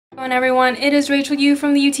Hello everyone, it is Rachel Yu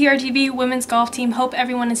from the UTRGV women's golf team. Hope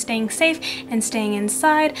everyone is staying safe and staying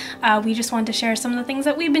inside. We just want to share some of the things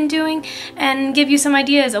that we've been doing and give you some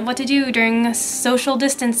ideas of what to do during social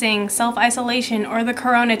distancing, self-isolation, or the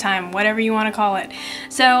corona time, whatever you want to call it.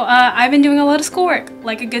 So I've been doing a lot of schoolwork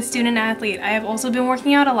like a good student athlete. I have also been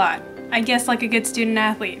working out a lot. I guess like a good student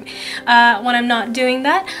athlete. When I'm not doing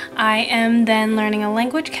that, I am then learning a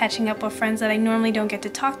language, catching up with friends that I normally don't get to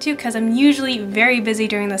talk to because I'm usually very busy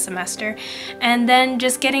during the semester, and then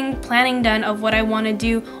just getting planning done of what I want to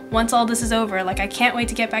do once all this is over. Like, I can't wait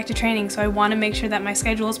to get back to training, so I want to make sure that my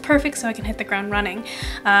schedule is perfect so I can hit the ground running.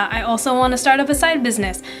 I also want to start up a side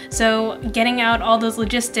business, so getting out all those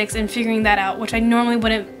logistics and figuring that out, which I normally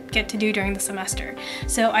wouldn't get to do during the semester.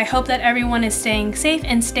 So I hope that everyone is staying safe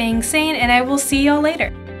and staying sane, and I will see y'all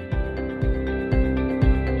later.